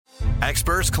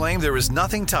Experts claim there is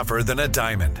nothing tougher than a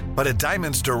diamond. But at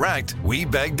Diamonds Direct, we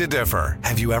beg to differ.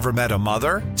 Have you ever met a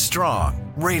mother?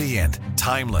 Strong, radiant,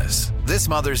 timeless. This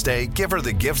Mother's Day, give her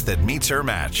the gift that meets her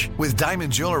match. With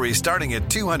diamond jewelry starting at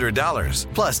 $200.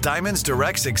 Plus Diamonds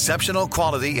Direct's exceptional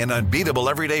quality and unbeatable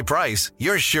everyday price,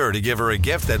 you're sure to give her a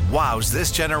gift that wows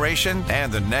this generation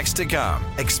and the next to come.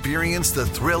 Experience the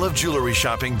thrill of jewelry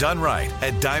shopping done right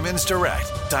at Diamonds Direct.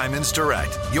 Diamonds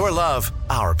Direct. Your love,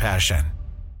 our passion.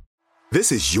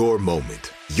 This is your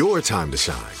moment, your time to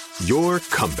shine, your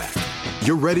comeback.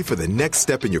 You're ready for the next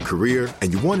step in your career,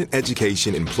 and you want an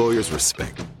education employers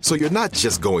respect. So you're not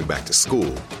just going back to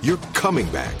school, you're coming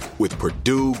back with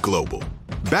Purdue Global.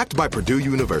 Backed by Purdue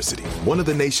University, one of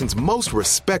the nation's most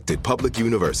respected public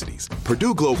universities,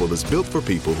 Purdue Global is built for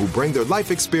people who bring their life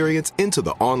experience into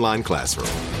the online classroom.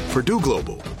 Purdue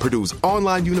Global, Purdue's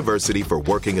online university for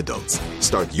working adults.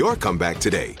 Start your comeback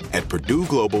today at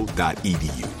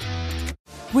purdueglobal.edu.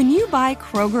 When you buy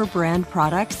Kroger brand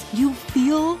products, you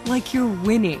feel like you're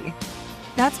winning.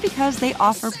 That's because they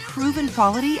offer proven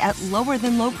quality at lower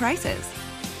than low prices.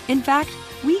 In fact,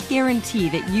 we guarantee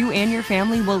that you and your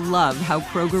family will love how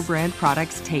Kroger brand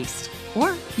products taste,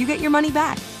 or you get your money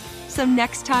back. So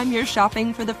next time you're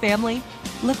shopping for the family,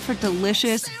 look for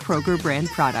delicious Kroger brand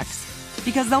products,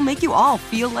 because they'll make you all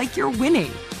feel like you're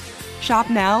winning. Shop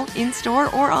now, in-store,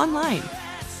 or online.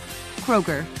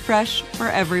 Kroger, fresh for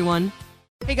everyone.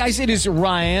 Hey guys, it is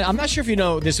Ryan. I'm not sure if you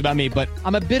know this about me, but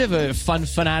I'm a bit of a fun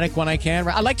fanatic when I can.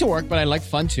 I like to work, but I like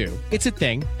fun too. It's a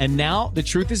thing. And now the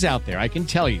truth is out there. I can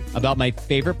tell you about my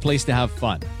favorite place to have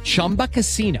fun. Chumba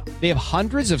Casino. They have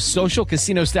hundreds of social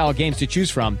casino style games to choose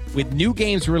from with new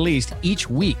games released each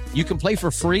week. You can play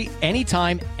for free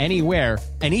anytime, anywhere.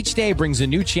 And each day brings a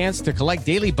new chance to collect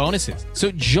daily bonuses. So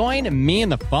join me in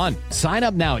the fun. Sign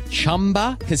up now at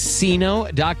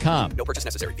ChumbaCasino.com. No purchase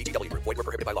necessary. VGW Group. Void where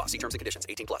prohibited by law. See terms and conditions.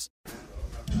 18+.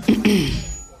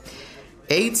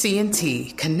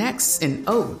 AT&T connects an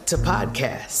ode to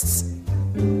podcasts.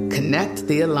 Connect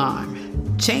the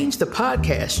alarm. Change the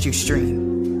podcast you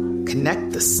stream.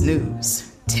 Connect the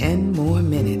snooze. 10 more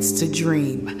minutes to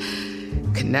dream.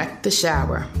 Connect the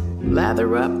shower.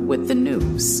 Lather up with the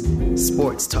news,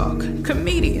 sports talk,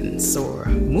 comedians, or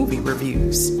movie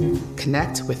reviews.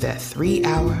 Connect with that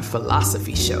 3-hour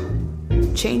philosophy show.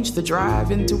 Change the drive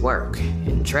into work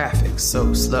in traffic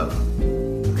so slow.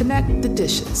 Connect the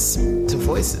dishes to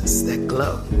voices that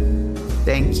glow.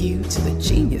 Thank you to the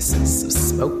geniuses of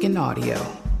spoken audio.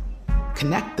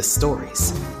 Connect the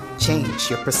stories.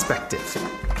 Change your perspective.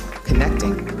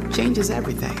 Connecting changes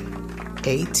everything.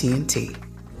 AT&T.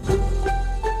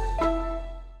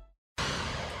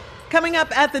 Coming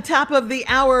up at the top of the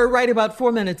hour, right about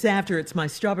 4 minutes after, it's my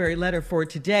strawberry letter for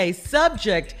today.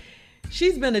 Subject,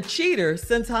 she's been a cheater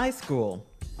since high school.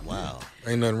 Wow.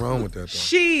 Ain't nothing wrong with that, though.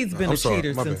 She's been a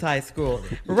cheater since high school.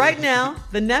 Right now,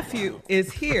 the nephew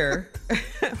is here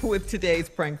with today's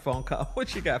prank phone call.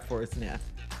 What you got for us, Neff?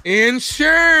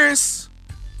 Insurance.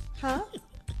 Huh?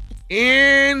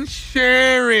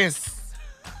 Insurance.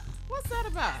 What's that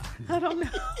about? I don't know.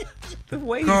 The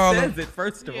way he Carla, says it,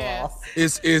 first of all.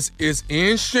 It's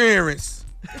insurance.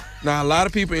 Now, a lot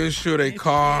of people insure their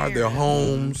car, their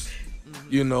homes,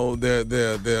 you know,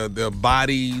 their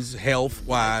bodies,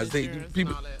 health-wise.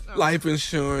 People, life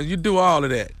insurance, you do all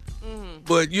of that. Mm-hmm.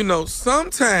 But, you know,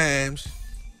 sometimes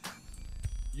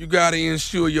you got to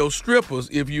insure your strippers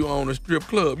if you own a strip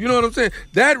club. You know what I'm saying?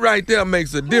 That right there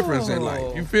makes a difference in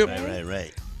life. You feel me?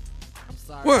 Right. I'm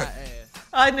sorry. What?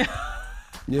 I know.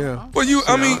 Yeah. Well,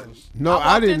 no,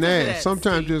 I didn't ask.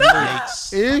 Sometimes it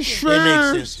makes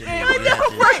insurance. I know,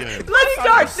 right. Let's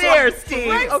start there,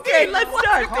 Steve. Okay, let's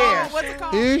start there. What's it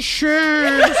called?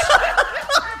 Insurance.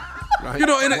 You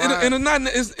know, and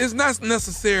it's not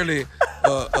necessarily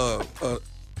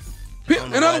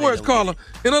in other words, Carla,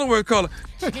 insurance.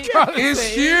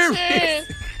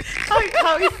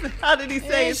 How did he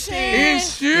say it, Steve?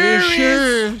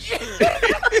 Insurance.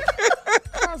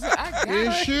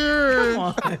 Insurance. Come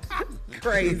on.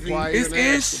 Crazy. It's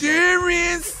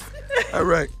insurance. All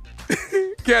right.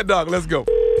 Cat Dog, let's go.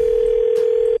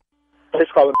 Thanks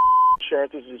for calling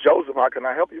insurance. This is Joseph. How can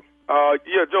I help you?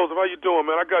 Yeah, Joseph, how you doing,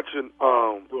 man? I got your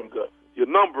Doing good. your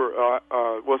number.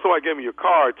 Well, somebody gave me your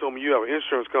card, told me you have an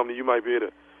insurance company. You might be able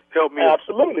to help me.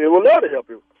 Absolutely. We'll love to help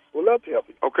you.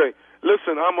 Okay.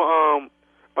 Listen, I'm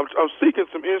seeking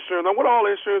some insurance. Now, what all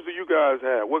insurance do you guys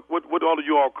have? What all do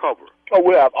you all cover? Oh,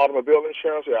 we have automobile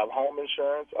insurance. We have home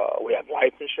insurance. We have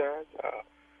life insurance.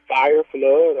 Fire,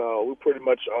 flood. We pretty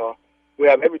much we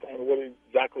have everything.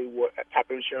 Exactly what type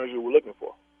of insurance you were looking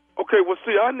for? Okay, well,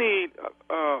 see, I need.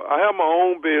 I have my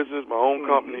own business, my own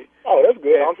company. Oh, that's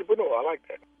good. Entrepreneur. I like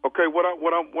that. Okay, what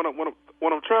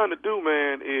I'm trying to do,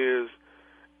 man, is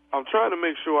I'm trying to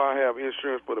make sure I have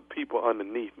insurance for the people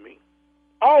underneath me.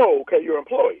 Oh, okay. Your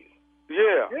employees.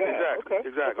 Yeah, exactly. Okay.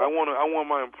 Exactly. Okay. I want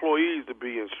my employees to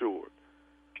be insured.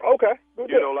 Okay. Good.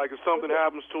 You know, like if something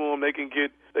happens to them, they can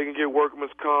get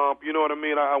workman's comp. You know what I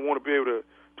mean? I want to be able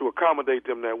to accommodate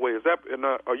them that way. Is that? And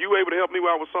are you able to help me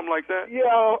out with something like that?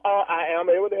 Yeah, I am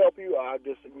able to help you. I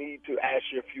just need to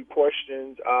ask you a few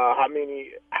questions. How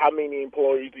many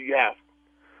employees do you have?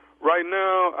 Right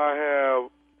now,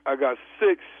 I got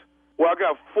 6. Well, I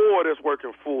got 4 that's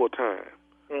working full time.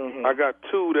 Mm-hmm. I got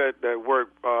 2 that work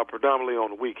predominantly on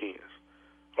the weekends.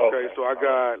 Okay, so I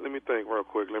got. Let me think real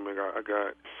quick. I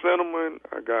got Cinnamon.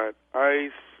 I got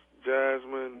Ice,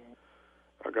 Jasmine.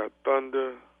 I got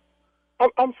Thunder.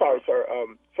 I'm sorry, sir.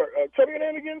 Sir, tell me your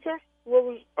name again, sir. What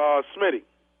was? Smitty.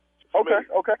 Okay.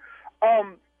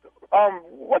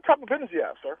 What type of business do you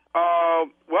have, sir?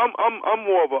 Well, I'm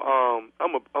more of a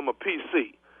I'm a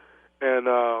PC, and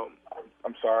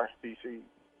I'm sorry, PC.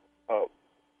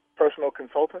 Personal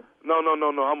consultant? No.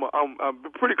 I'm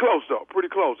pretty close though. Pretty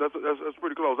close. That's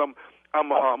pretty close.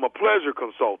 I'm a pleasure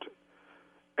consultant,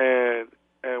 and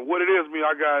what it is,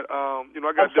 I got I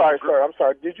got. I'm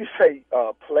sorry. Did you say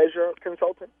pleasure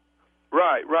consultant?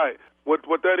 Right.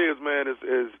 What that is, man, is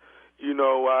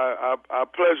I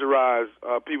pleasurize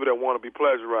people that want to be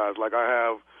pleasurized. Like I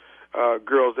have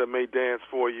girls that may dance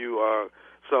for you.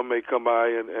 Some may come by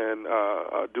and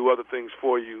do other things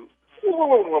for you.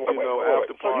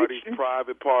 After parties,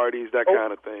 private parties, that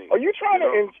kind of thing. Are you trying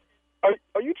to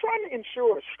are you trying to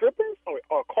insure strippers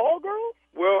or call girls?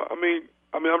 Well, I'm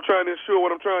trying to insure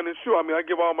what I'm trying to insure. I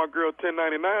give all my girls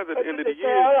 1099s at the end of the year.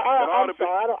 I'm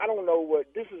sorry, I don't know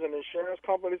what this is. An insurance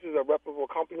company. This is a reputable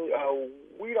company.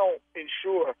 We don't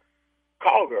insure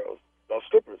call girls or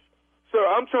strippers. Sir,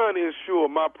 I'm trying to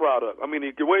insure my product.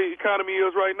 The way the economy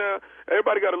is right now,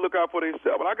 everybody got to look out for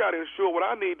themselves. But I got to insure what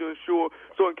I need to insure,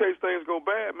 so in case things go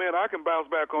bad, man, I can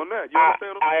bounce back on that. You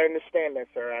understand what I understand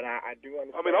that, sir, and I do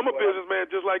understand. I'm a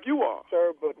businessman just like you are.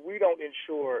 Sir, but we don't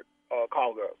insure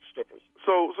call girls, strippers.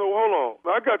 So hold on.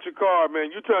 I got your card,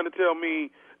 man. You trying to tell me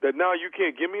that now you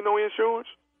can't give me no insurance?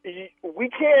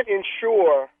 We can't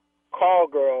insure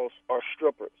call girls or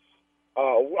strippers.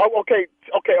 Okay.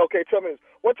 Tell me this.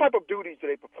 What type of duties do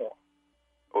they perform?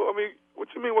 Oh, what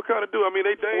you mean? What kind of duty?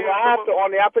 They dance. Well, on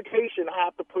the application, I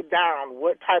have to put down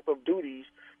what type of duties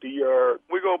do your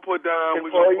We're gonna put down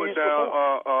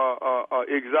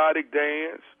exotic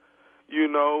dance.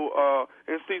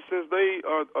 And see, since they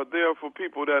are there for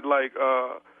people that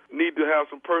need to have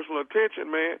some personal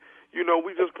attention, man.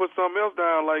 We just put something else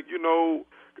down,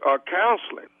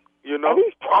 counseling. Are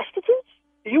these prostitutes?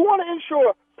 You want to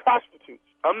insure prostitutes?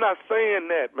 I'm not saying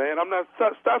that, man. I'm not.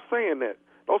 Stop saying that.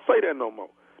 Don't say that no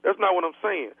more. That's not what I'm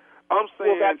saying. I'm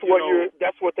saying that's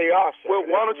what they are. Sir. Well,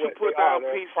 why don't you put down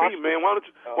PC, man? Why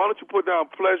don't you put down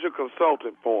pleasure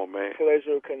consultant for him, man?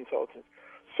 Pleasure consultant,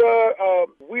 sir.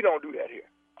 We don't do that here.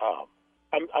 I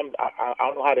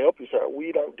don't know how to help you, sir.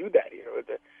 We don't do that here.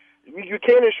 You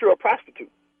can't insure a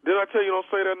prostitute. Did I tell you don't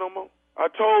say that no more? I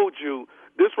told you.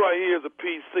 This right here is a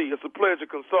PC. It's a pleasure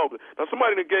consultant. Now,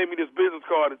 somebody that gave me this business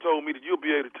card and told me that you'll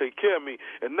be able to take care of me,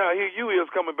 and now here you is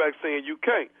coming back saying you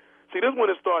can't. See, this one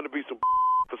is starting to be some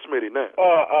for Smitty now.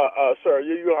 Sir,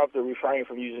 you don't have to refrain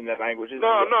from using that language.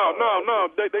 No.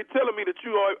 They telling me that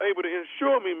you are able to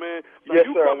insure me, man. Now,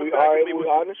 yes, sir. We are able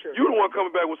to insure. You the one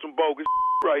coming back with some bogus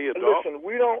right here, dog. Listen,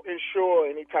 we don't insure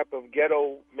any type of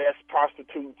ghetto mess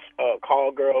prostitutes,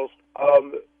 call girls.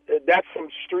 That's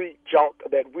some street junk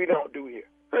that we don't do here.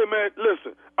 Hey, man,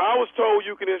 listen. I was told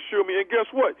you can insure me, and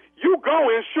guess what? You go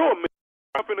insure me.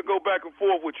 I'm finna go back and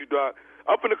forth with you, Doc.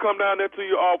 I'm finna come down there to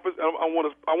your office, and I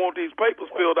want these papers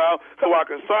filled out so I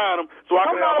can sign them, so I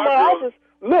can have my girls. Office.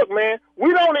 Look, man,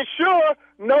 we don't insure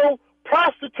no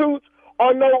prostitutes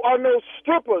or no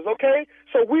strippers, okay?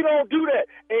 So we don't do that.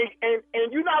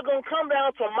 And you're not gonna come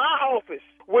down to my office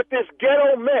with this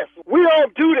ghetto mess. We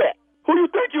don't do that. Who you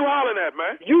think you hollering at,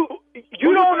 man? You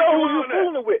don't know who you're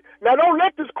fooling with. Now, don't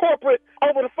let this corporate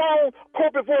over the phone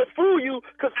corporate voice fool you,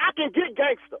 because I can get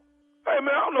gangster. Hey, man,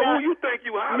 I don't know who you think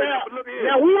you hollering at, but look here.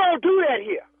 Now, we don't do that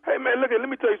here. Hey, man, look here. Let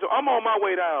me tell you something. I'm on my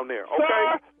way down there, okay?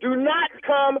 Sir, do not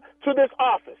come to this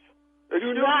office.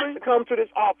 Excuse do not me? come to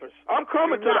this office. I'm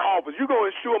coming to the office. You're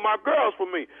going to insure my girls for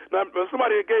me. Now,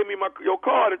 somebody gave me your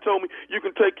card and told me you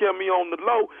can take care of me on the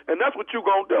low, and that's what you're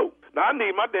going to do. Now, I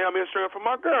need my damn insurance for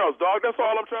my girls, dog. That's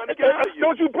all I'm trying to get out of you.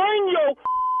 Don't you bring your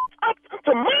up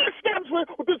to my establishment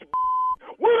with this.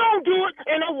 We don't do it,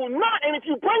 and I will not. And if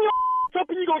you bring your up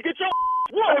and you gonna get your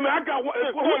whooped. Hey, man, I got one.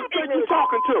 Who you think you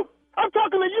talking to? I'm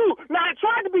talking to you. Now, I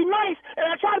tried to be nice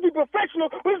and I tried to be professional,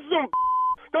 but this is some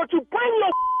don't you bring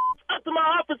your up to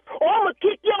my office or I'm gonna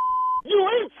kick your you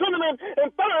ain't cinnamon and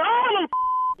throw all them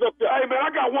up there. Hey, man, I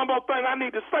got one more thing I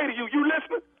need to say to you. You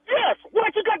listening? Yes.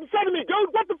 What you got to say to me, dude?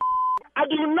 What the I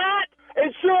do not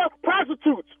insure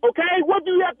prostitutes, okay? What do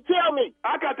you have to tell me?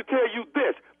 I got to tell you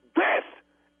this. This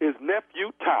is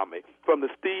Nephew Tommy from the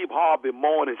Steve Harvey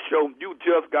Morning Show. You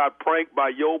just got pranked by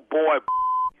your boy.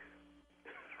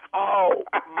 Oh,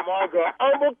 my God.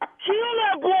 I'm going to kill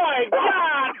that boy.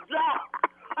 God.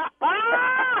 I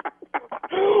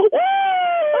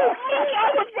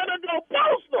was going to go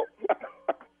postal.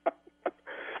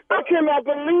 I cannot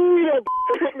believe that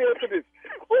put me into this.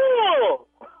 Oh,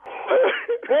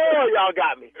 boy, y'all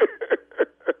got me.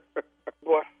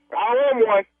 Boy, I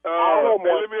own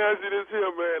one. Let me ask you this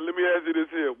here,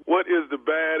 man. What is the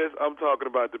baddest, I'm talking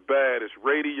about the baddest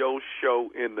radio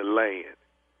show in the land?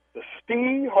 The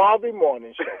Steve Harvey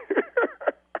Morning Show.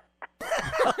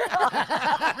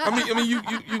 I mean, you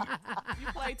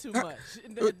play too much.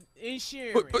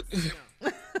 Insurance.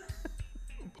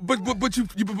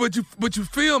 But you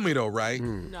feel me though, right?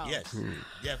 No. Yes,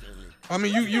 definitely. I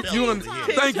mean,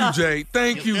 thank you, Jay.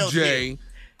 Thank you, Jay.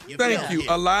 Thank you.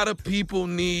 A lot of people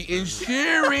need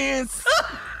insurance.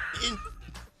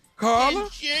 Carla?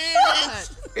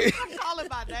 Insurance. I'm calling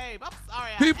my name. I'm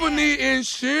sorry. People need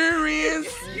insurance.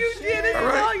 You did it.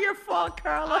 It's all your fault,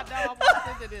 Carla. I know. I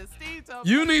walked into this. Steve told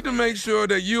me. You need to make sure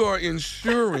that you are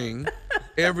insuring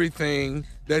everything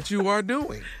that you are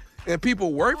doing. And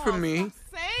people work for me. Stop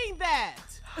saying that.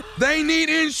 They need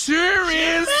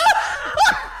insurance.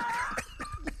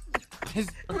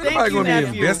 Everybody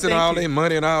gonna be investing all their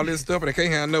money and all this stuff, and they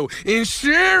can't have no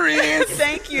insurance.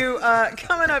 Thank you.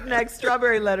 Coming up next,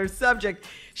 Strawberry Letter subject.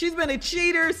 She's been a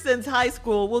cheater since high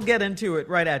school. We'll get into it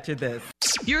right after this.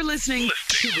 You're listening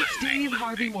to the Steve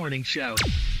Harvey Morning Show.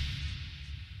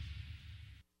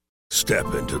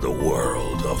 Step into the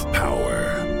world of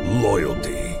power,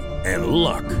 loyalty, and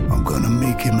luck. I'm gonna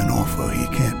make him an offer he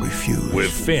can't refuse.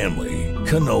 With family,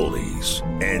 cannolis,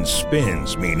 and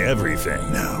spins mean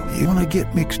everything. Now, you wanna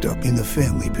get mixed up in the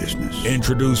family business.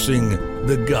 Introducing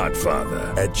The Godfather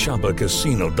at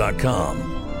ChumbaCasino.com.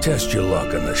 Test your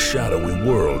luck in the shadowy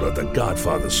world of The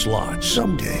Godfather slot.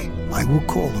 Someday, I will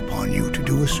call upon you to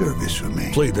do a service for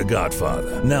me. Play The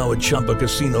Godfather, now at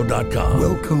ChumbaCasino.com.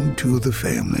 Welcome to the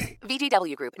family.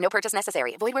 VGW Group. No purchase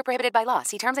necessary. Void where prohibited by law.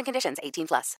 See terms and conditions.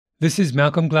 18+. This is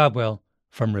Malcolm Gladwell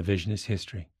from Revisionist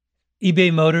History.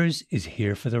 eBay Motors is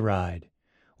here for the ride.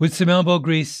 With some elbow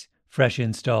grease, fresh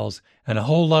installs, and a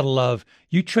whole lot of love,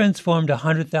 you transformed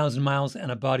 100,000 miles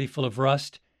and a body full of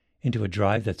rust into a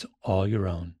drive that's all your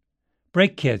own.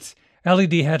 Brake kits,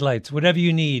 LED headlights, whatever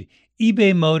you need,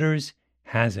 eBay Motors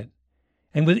has it.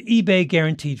 And with eBay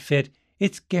Guaranteed Fit,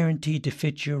 it's guaranteed to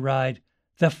fit your ride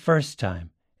the first time,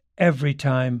 every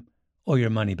time, or your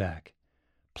money back.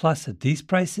 Plus, at these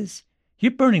prices,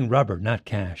 you're burning rubber, not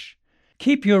cash.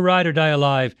 Keep your ride or die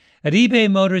alive at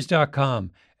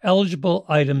ebaymotors.com. Eligible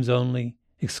items only.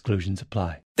 Exclusions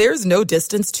apply. There's no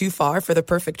distance too far for the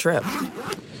perfect trip.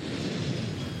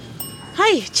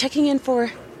 Hi, checking in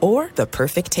for... Or the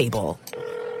perfect table.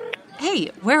 Hey,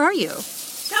 where are you?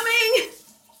 Coming!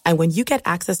 And when you get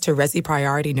access to Resi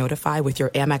Priority Notify with your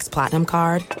Amex Platinum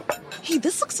card... Hey,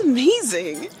 this looks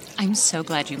amazing. I'm so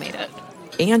glad you made it.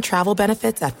 And travel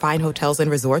benefits at fine hotels and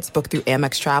resorts booked through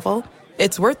Amex Travel,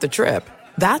 it's worth the trip.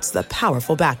 That's the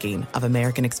powerful backing of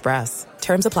American Express.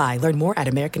 Terms apply. Learn more at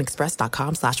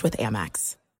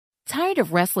americanexpress.com/withAmex. Tired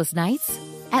of restless nights?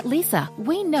 At Leesa,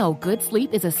 we know good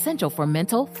sleep is essential for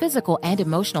mental, physical, and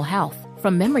emotional health.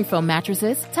 From memory foam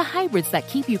mattresses to hybrids that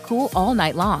keep you cool all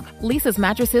night long, Leesa's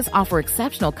mattresses offer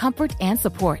exceptional comfort and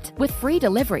support with free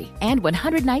delivery and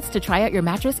 100 nights to try out your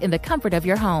mattress in the comfort of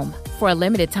your home. For a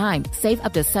limited time, save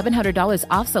up to $700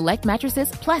 off select mattresses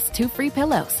plus 2 free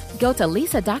pillows. Go to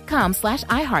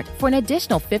leesa.com/iHeart for an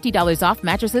additional $50 off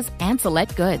mattresses and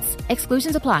select goods.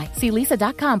 Exclusions apply. See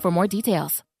leesa.com for more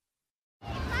details.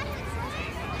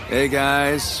 Hey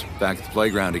guys, back at the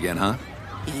playground again, huh?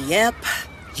 Yep.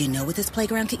 You know what this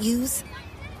playground could use?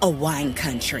 A wine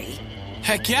country.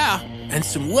 Heck yeah, and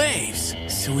some waves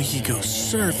so we could go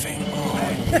surfing.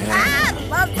 Oh, yeah.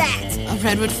 Love that. A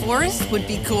redwood forest would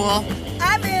be cool.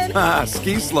 I'm in.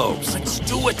 Ski slopes. Let's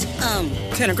do it.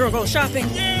 Can a girl go shopping?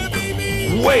 Yeah,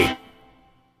 baby. Wait.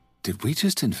 Did we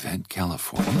just invent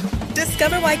California?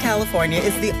 Discover why California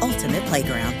is the ultimate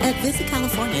playground at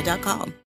visitcalifornia.com.